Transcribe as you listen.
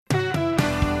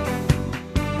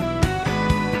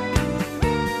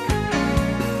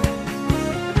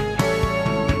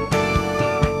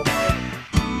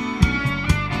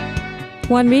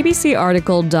One BBC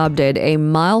article dubbed it a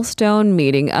milestone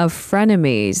meeting of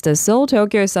frenemies. The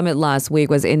Seoul-Tokyo summit last week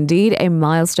was indeed a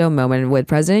milestone moment, with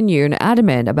President Yoon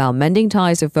adamant about mending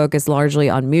ties to focus largely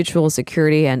on mutual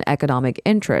security and economic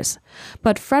interests.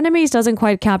 But frenemies doesn't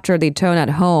quite capture the tone at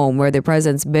home, where the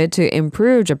president's bid to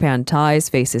improve Japan ties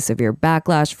faces severe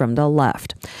backlash from the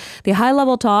left. The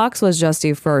high-level talks was just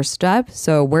the first step,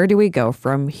 so where do we go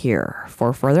from here?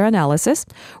 For further analysis,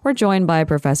 we're joined by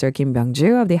Professor Kim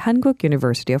Byung-joo of the Hankuk University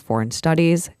of Foreign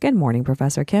Studies. Good morning,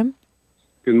 Professor Kim.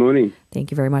 Good morning. Thank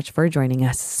you very much for joining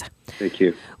us. Thank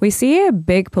you. We see a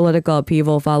big political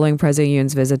upheaval following President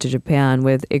Yoon's visit to Japan,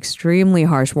 with extremely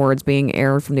harsh words being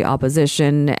aired from the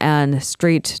opposition and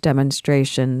street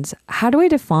demonstrations. How do we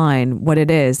define what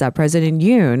it is that President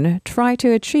Yoon tried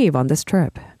to achieve on this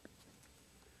trip?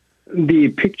 The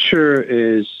picture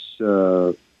is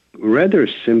rather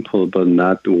simple but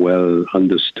not well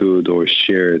understood or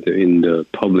shared in the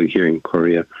public here in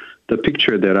Korea. The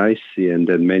picture that I see and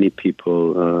that many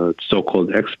people,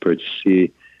 so-called experts,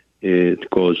 see, it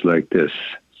goes like this.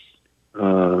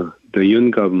 The Yoon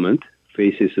government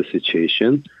faces a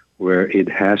situation where it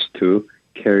has to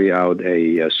carry out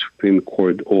a Supreme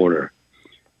Court order.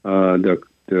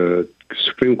 The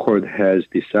Supreme Court has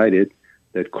decided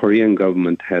that Korean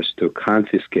government has to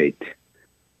confiscate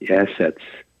the assets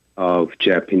of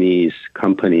Japanese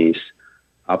companies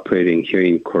operating here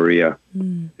in Korea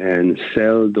and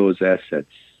sell those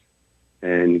assets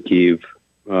and give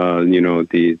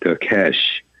the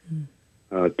cash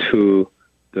to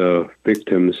the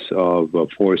victims of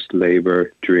forced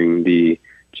labor during the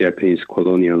Japanese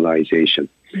colonialization.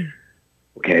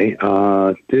 Okay,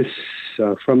 this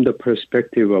from the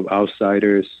perspective of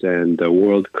outsiders and the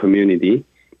world community,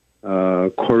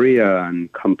 Korean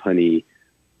company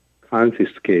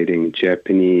confiscating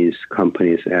Japanese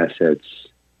companies' assets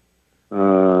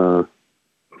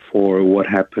for what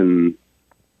happened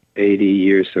 80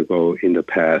 years ago in the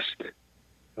past.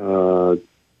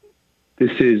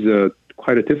 This is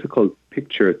quite a difficult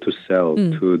picture to sell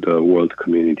to the world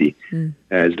community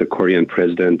as the Korean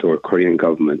president or Korean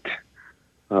government.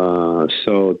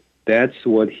 So that's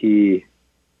what he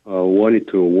wanted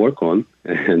to work on,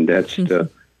 and that's the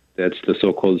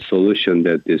so-called solution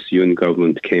that this Yoon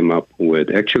government came up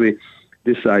with. Actually,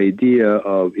 this idea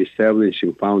of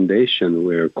establishing foundation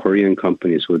where Korean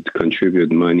companies would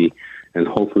contribute money and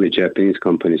hopefully Japanese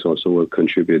companies also will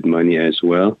contribute money as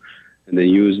well, and then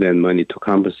use that money to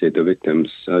compensate the victims.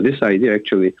 This idea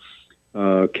actually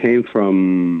came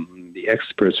from the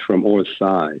experts from all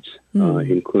sides,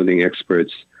 including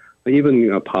experts, even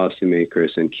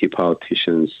policymakers and key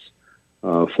politicians,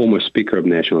 former Speaker of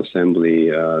National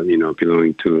Assembly,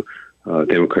 belonging to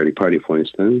Democratic Party, for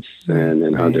instance,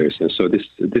 and others. And so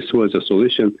this was a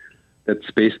solution that's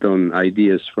based on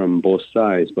ideas from both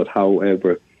sides. But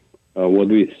however, what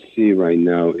we see right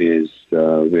now is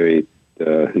a very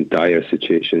dire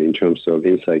situation in terms of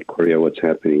inside Korea, what's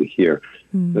happening here.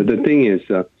 But the thing is,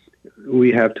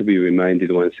 we have to be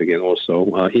reminded once again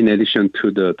also, in addition to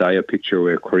the dire picture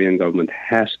where Korean government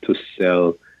has to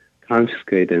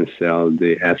confiscate and sell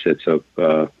the assets of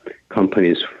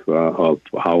companies of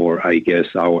our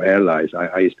allies.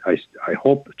 I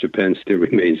hope Japan still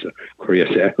remains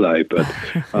Korea's ally, but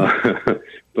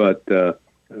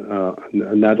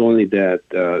not only that,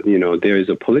 there is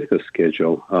a political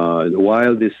schedule.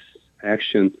 While this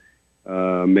action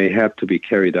may have to be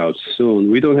carried out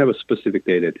soon, we don't have a specific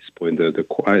date at this point.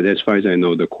 As far as I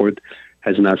know, the court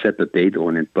has not set the date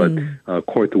on it, but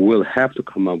court will have to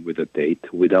come up with a date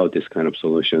without this kind of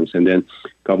solutions, and then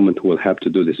government will have to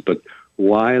do this. But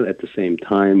while at the same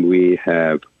time we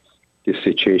have this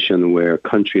situation where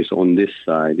countries on this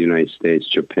side, the United States,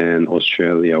 Japan,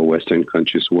 Australia, Western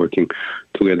countries working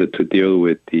together to deal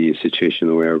with the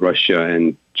situation where Russia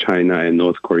and China and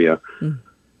North Korea,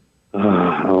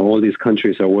 all these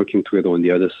countries are working together on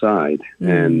the other side.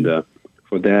 And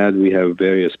for that, we have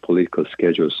various political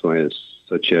schedules,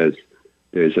 such as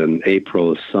there's an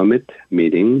April summit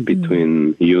meeting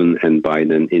between Yoon and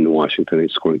Biden in Washington.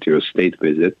 It's going to be a state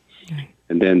visit.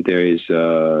 And then there is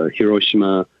a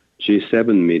Hiroshima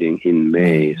G7 meeting in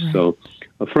May. So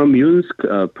from Yoon's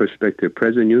perspective,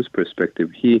 President Yoon's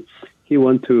perspective, he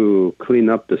wants to clean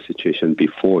up the situation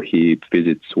before he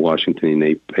visits Washington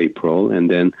in April, and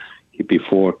then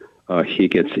before he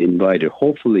gets invited,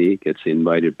 hopefully gets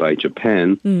invited by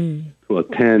Japan to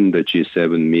attend the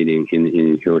G7 meeting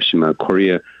in Hiroshima,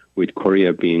 Korea, with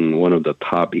Korea being one of the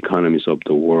top economies of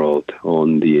the world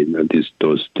on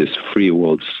this free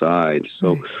world side.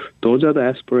 So those are the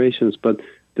aspirations, but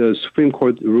the Supreme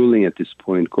Court ruling at this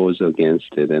point goes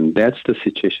against it, and that's the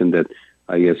situation that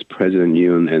I guess President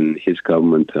Yoon and his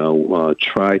government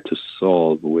try to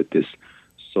solve with this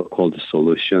so-called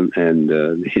solution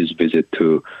and his visit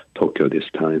to Tokyo this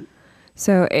time.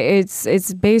 So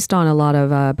it's based on a lot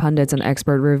of pundits and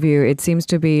expert review. It seems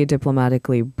to be a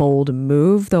diplomatically bold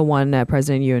move, the one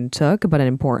President Yoon took, but an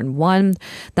important one.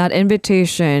 That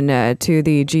invitation to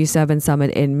the G7 summit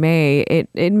in May,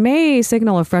 it may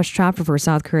signal a fresh chapter for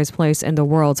South Korea's place in the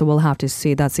world, so we'll have to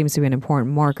see. That seems to be an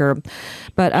important marker.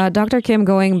 But Dr. Kim,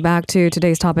 going back to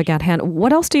today's topic at hand,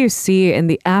 what else do you see in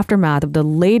the aftermath of the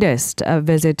latest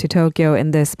visit to Tokyo in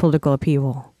this political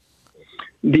upheaval?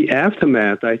 The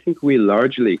aftermath, I think we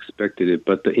largely expected it,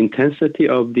 but the intensity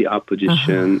of the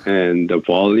opposition and the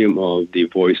volume of the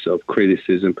voice of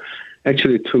criticism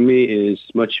actually, to me, is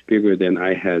much bigger than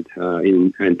I had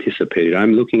anticipated.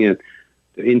 I'm looking at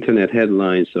the internet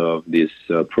headlines of these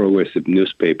progressive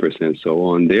newspapers and so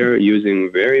on. They're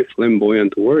using very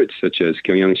flamboyant words, such as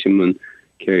경향신문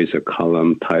carries a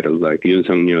column titled like Yoon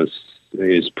Suk-yeol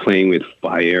is playing with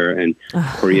fire and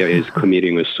Korea is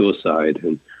committing a suicide.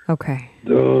 And okay.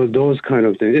 Those kind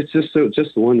of things. It's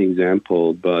just one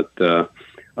example, but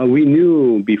we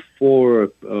knew before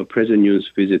President Yoon's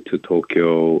visit to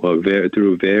Tokyo,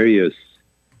 through various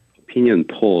opinion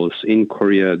polls in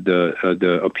Korea,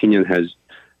 the opinion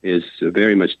is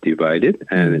very much divided,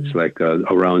 and it's like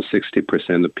around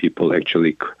 60% of people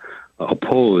actually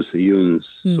oppose Yoon's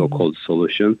so-called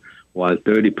solution, while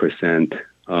 30%,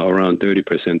 around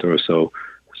 30% or so,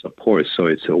 support. So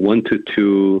it's a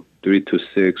 1-2,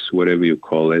 3-6, whatever you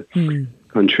call it.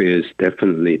 Country is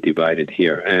definitely divided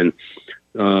here. And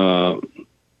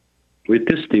with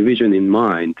this division in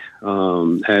mind,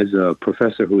 as a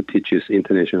professor who teaches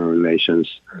international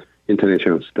relations,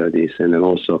 international studies, and then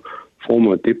also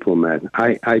former diplomat,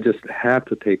 I just have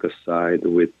to take a side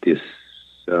with this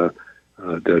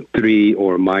the three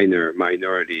or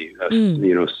minority.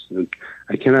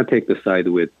 I cannot take the side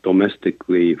with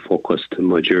domestically focused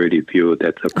majority view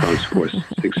that accounts for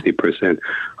 60%.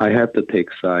 I have to take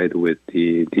side with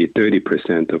the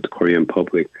 30% of the Korean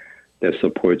public that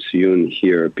supports Yoon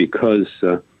here because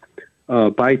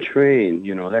by train,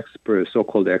 experts,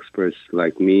 so-called experts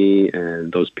like me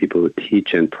and those people who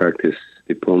teach and practice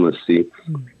diplomacy,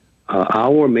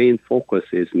 our main focus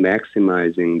is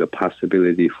maximizing the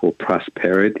possibility for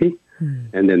prosperity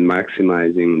and then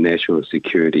maximizing national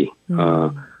security.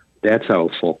 That's our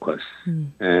focus.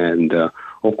 And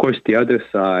of course, the other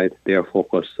side, they are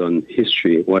focused on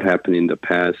history, what happened in the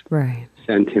past,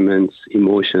 sentiments,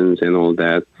 emotions, and all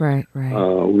that.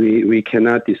 We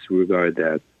cannot disregard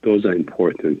that. Those are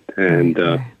important. And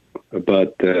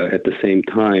but at the same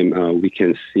time, we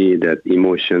can see that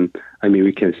emotion.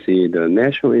 We can see the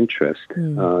national interest.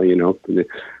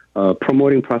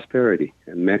 Promoting prosperity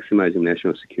and maximizing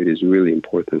national security is really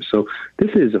important. So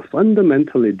this is a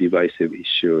fundamentally divisive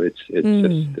issue. It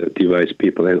just divides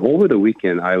people. And over the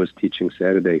weekend, I was teaching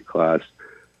Saturday class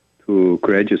to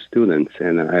graduate students,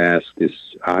 and I asked this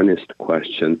honest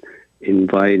question,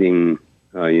 inviting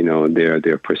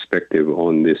their perspective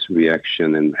on this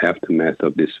reaction and aftermath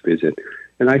of this visit.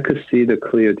 And I could see the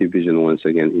clear division once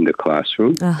again in the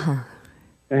classroom.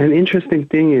 And interesting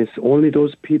thing is only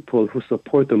those people who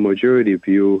support the majority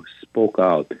view spoke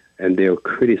out, and they are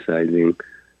criticizing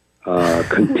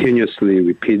continuously,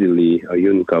 repeatedly a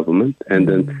Yoon government, and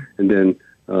then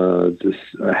just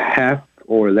half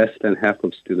or less than half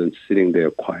of students sitting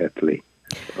there quietly.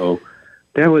 So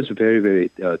that was very,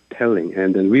 very telling.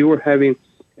 And then we were having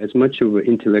as much of an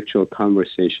intellectual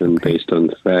conversation based on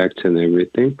facts and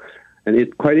everything. And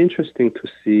it's quite interesting to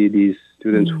see these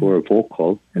students who are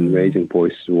vocal and raising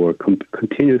voices who are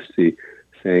continuously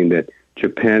saying that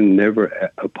Japan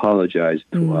never apologized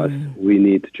to us. We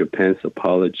need Japan's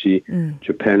apology.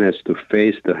 Japan has to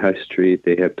face the history.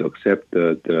 They have to accept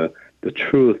the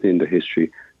truth in the history.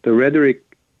 The rhetoric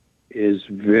is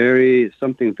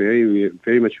something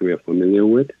very much we are familiar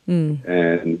with,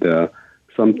 and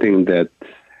something that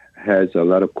has a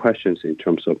lot of questions in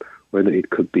terms of whether it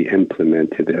could be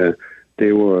implemented.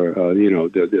 They were,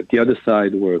 the other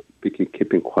side were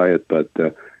keeping quiet, but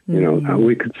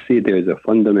we could see there's a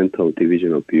fundamental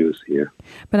division of views here.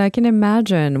 But I can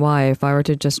imagine why, if I were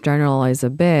to just generalize a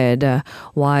bit,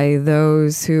 why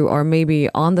those who are maybe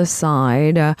on the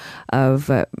side of,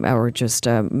 or just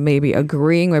maybe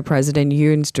agreeing with President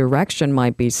Yoon's direction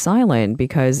might be silent,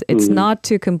 because it's not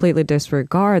to completely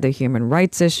disregard the human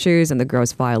rights issues and the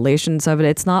gross violations of it.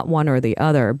 It's not one or the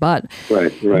other. But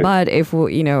but if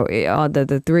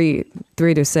the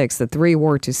 3 to 6, the three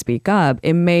were to speak up,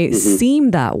 it may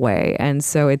seem that way. And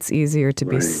so it's easier to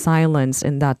be silenced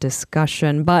in that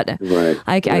discussion. But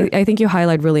I think you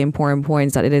highlight really important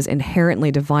points that it is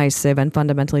inherently divisive and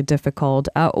fundamentally difficult.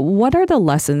 What are the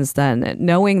lessons then,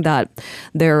 knowing that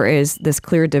there is this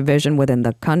clear division within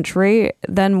the country?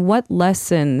 Then what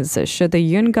lessons should the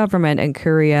Yoon government in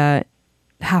Korea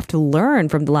have to learn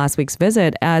from the last week's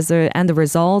visit and the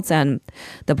results and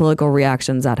the political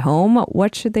reactions at home?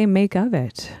 What should they make of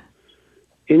it?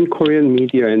 In Korean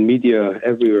media and media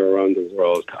everywhere around the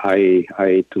world,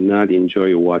 I do not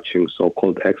enjoy watching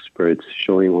so-called experts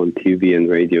showing on TV and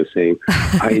radio saying,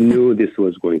 I knew this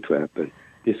was going to happen.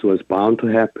 This was bound to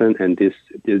happen, and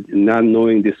not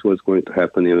knowing this was going to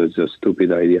happen, it was a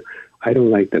stupid idea. I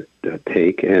don't like that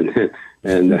take.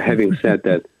 And having said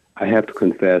that, I have to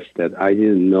confess that I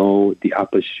didn't know the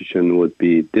opposition would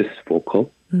be this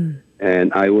vocal,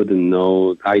 and I didn't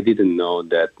know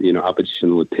that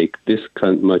opposition would take this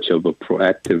much of a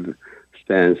proactive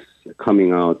stance,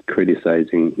 coming out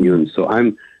criticizing Yoon. So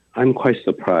I'm quite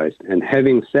surprised. And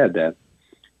having said that,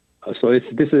 so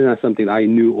this is not something I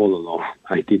knew all along.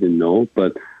 I didn't know,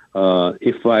 but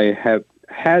if I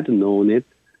had known it,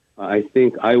 I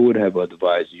think I would have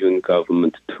advised Yoon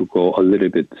government to go a little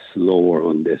bit slower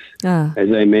on this.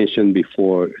 As I mentioned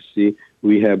before,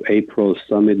 we have April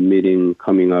summit meeting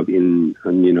coming up in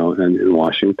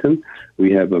Washington.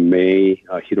 We have a May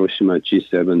Hiroshima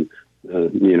G7,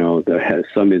 the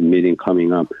summit meeting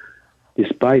coming up.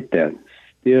 Despite that,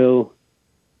 still,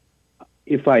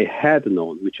 if I had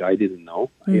known, which I didn't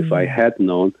know, if I had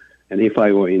known, and if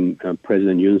I were in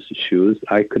President Yoon's shoes,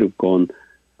 I could have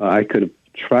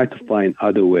try to find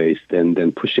other ways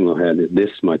than pushing ahead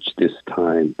this much this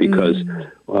time, because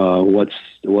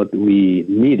what we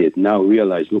needed now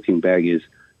realize looking back is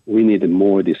we needed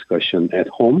more discussion at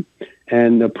home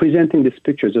and presenting this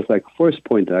picture, just like first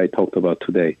point that I talked about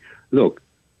today. Look,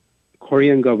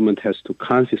 Korean government has to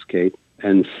confiscate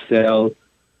and sell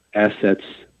assets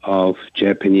of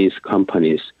Japanese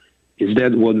companies. Is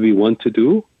that what we want to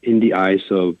do in the eyes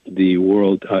of the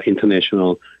world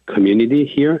international community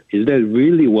here? Is that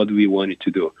really what we wanted to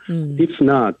do? If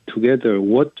not, together,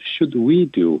 what should we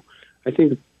do? I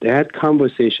think that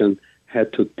conversation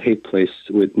had to take place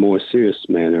with more serious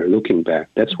manner looking back.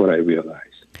 That's what I realized.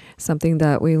 Something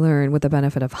that we learn with the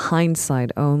benefit of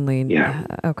hindsight only. Yeah.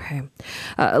 Okay.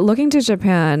 Looking to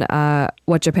Japan,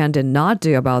 what Japan did not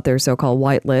do about their so-called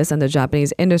whitelist and the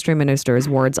Japanese industry minister's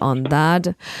words on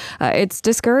that, it's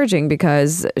discouraging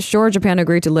because, sure, Japan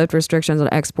agreed to lift restrictions on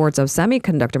exports of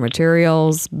semiconductor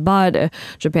materials, but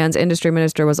Japan's industry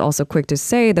minister was also quick to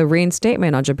say the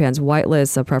reinstatement on Japan's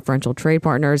whitelist of preferential trade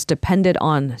partners depended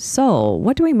on Seoul.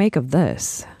 What do we make of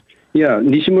this? Yeah,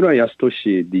 Nishimura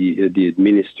Yasutoshi, the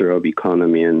Minister of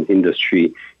Economy and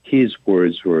Industry, his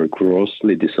words were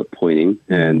grossly disappointing,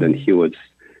 and then he was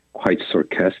quite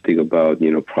sarcastic about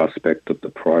prospect of the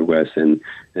progress, and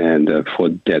for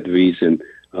that reason,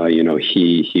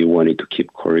 he wanted to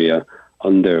keep Korea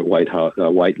under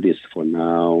white list for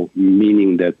now,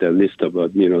 meaning that the list of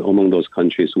among those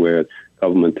countries where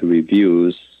government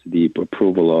reviews the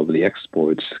approval of the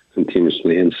exports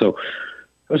continuously, and so.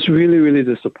 It was really, really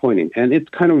disappointing, and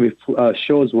it kind of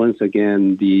shows once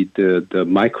again the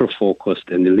micro-focused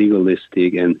and the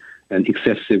legalistic and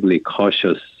excessively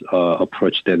cautious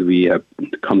approach that we have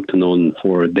come to know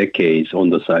for decades on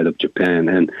the side of Japan,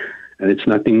 and it's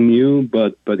nothing new,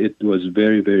 but it was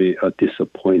very, very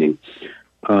disappointing,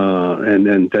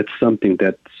 and that's something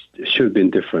that should have been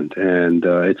different, and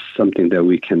it's something that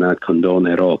we cannot condone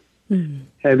at all.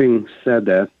 Having said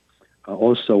that.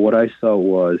 Also, what I saw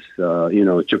was,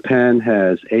 Japan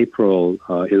has April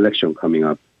election coming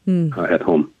up at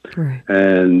home. Right.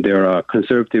 And there are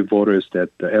conservative voters that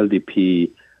the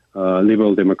LDP,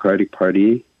 Liberal Democratic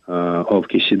Party of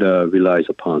Kishida relies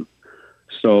upon.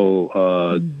 So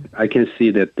I can see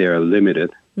that they are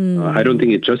limited. I don't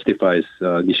think it justifies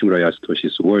Nishimura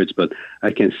Yasutoshi's words, but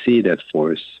I can see that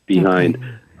force behind,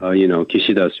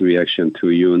 Kishida's reaction to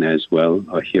Yoon as well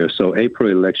here. So April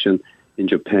election in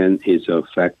Japan is a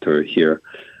factor here.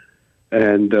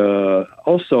 And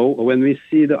also, when we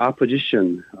see the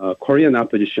opposition, Korean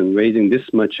opposition raising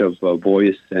this much of a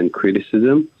voice and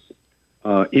criticism,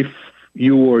 if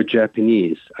you were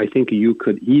Japanese, I think you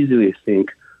could easily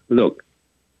think, look,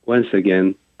 once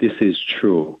again, this is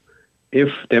true. If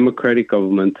democratic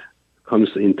government comes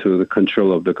into the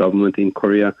control of the government in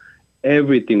Korea,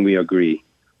 everything we agree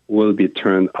will be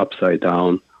turned upside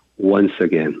down once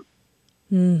again.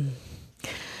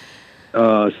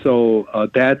 So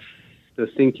that's the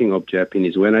thinking of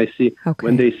Japanese. When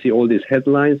they see all these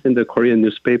headlines in the Korean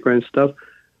newspaper and stuff,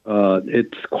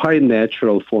 it's quite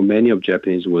natural for many of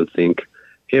Japanese will think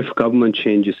if government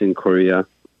changes in Korea,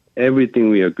 everything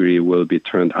we agree will be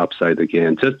turned upside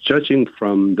again. Just judging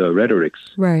from the rhetorics,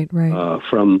 Right.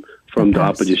 from the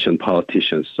opposition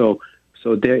politicians. So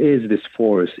there is this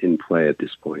force in play at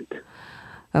this point.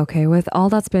 Okay, with all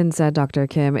that's been said, Dr.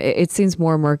 Kim, it seems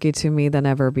more murky to me than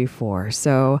ever before.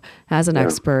 So, as an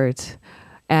expert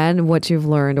and what you've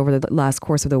learned over the last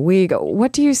course of the week,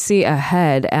 what do you see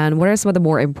ahead, and what are some of the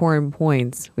more important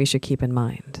points we should keep in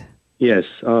mind? Yes,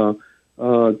 I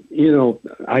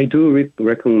do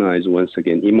recognize once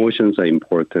again emotions are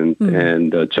important,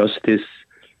 and justice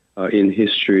in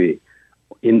history,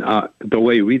 in the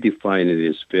way we define it,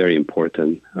 is very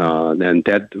important, and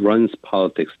that runs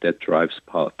politics, that drives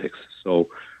politics. So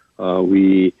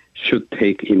we should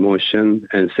take emotion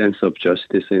and sense of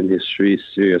justice in history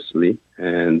seriously,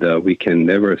 and we can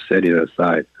never set it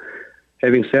aside.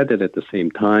 Having said that, at the same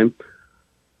time,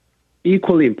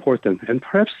 equally important, and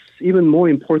perhaps even more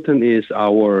important, is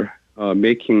our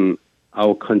making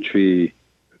our country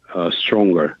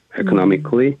stronger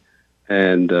economically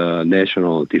and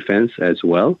national defense as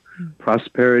well.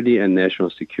 Prosperity and national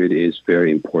security is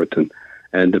very important.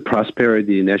 And the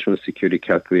prosperity national security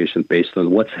calculation based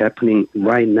on what's happening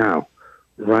right now,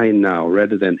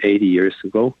 rather than 80 years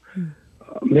ago,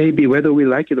 maybe whether we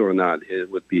like it or not, it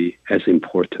would be as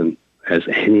important as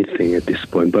anything at this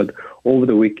point. But over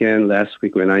the weekend, last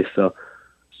week, when I saw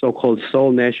so-called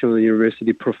Seoul National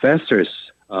University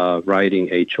professors writing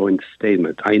a joint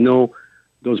statement, I know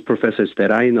those professors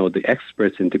that I know, the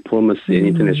experts in diplomacy and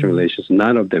international relations,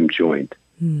 none of them joined.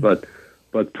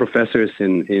 But professors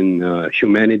in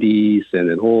humanities and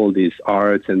in all these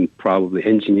arts and probably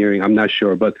engineering, I'm not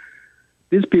sure, but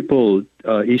these people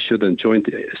issued a joint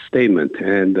statement.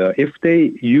 And if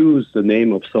they use the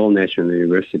name of Seoul National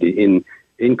University in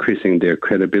increasing their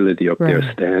credibility of their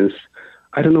stance,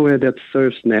 I don't know whether that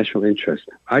serves national interest.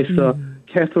 I saw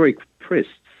Catholic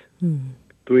priests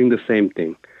doing the same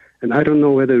thing. And I don't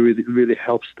know whether it really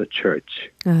helps the church.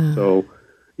 So,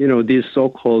 these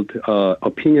so-called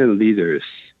opinion leaders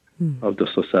of the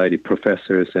society,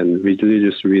 professors and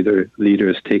religious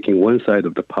leaders taking one side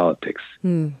of the politics,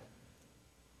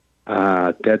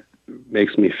 that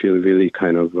makes me feel really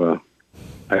kind of,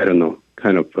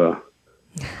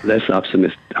 less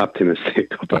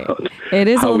optimistic about it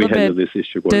is how a we little handle bit this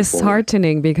issue going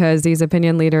disheartening forward. Because these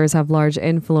opinion leaders have large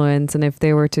influence, and if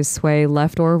they were to sway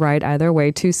left or right, either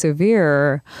way, too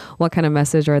severe, what kind of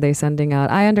message are they sending out?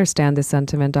 I understand this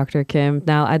sentiment, Dr. Kim.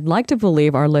 Now, I'd like to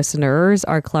believe our listeners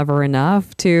are clever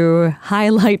enough to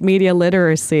highlight media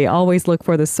literacy, always look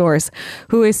for the source,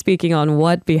 who is speaking on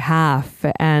what behalf,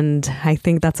 and I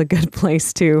think that's a good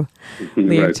place to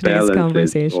leave today's Balance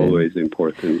conversation. Is always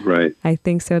important, right? I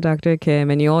think so, Dr.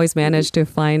 Kim. And you always manage to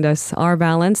find us our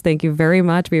balance. Thank you very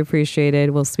much. We appreciate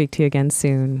it. We'll speak to you again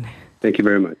soon. Thank you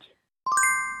very much.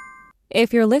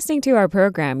 If you're listening to our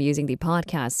program using the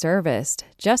podcast service,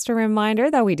 just a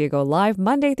reminder that we do go live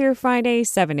Monday through Friday,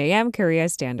 7 a.m. Korea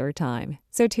Standard Time.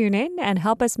 So tune in and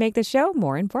help us make the show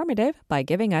more informative by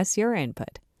giving us your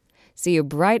input. See you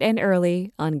bright and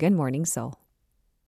early on Good Morning Seoul.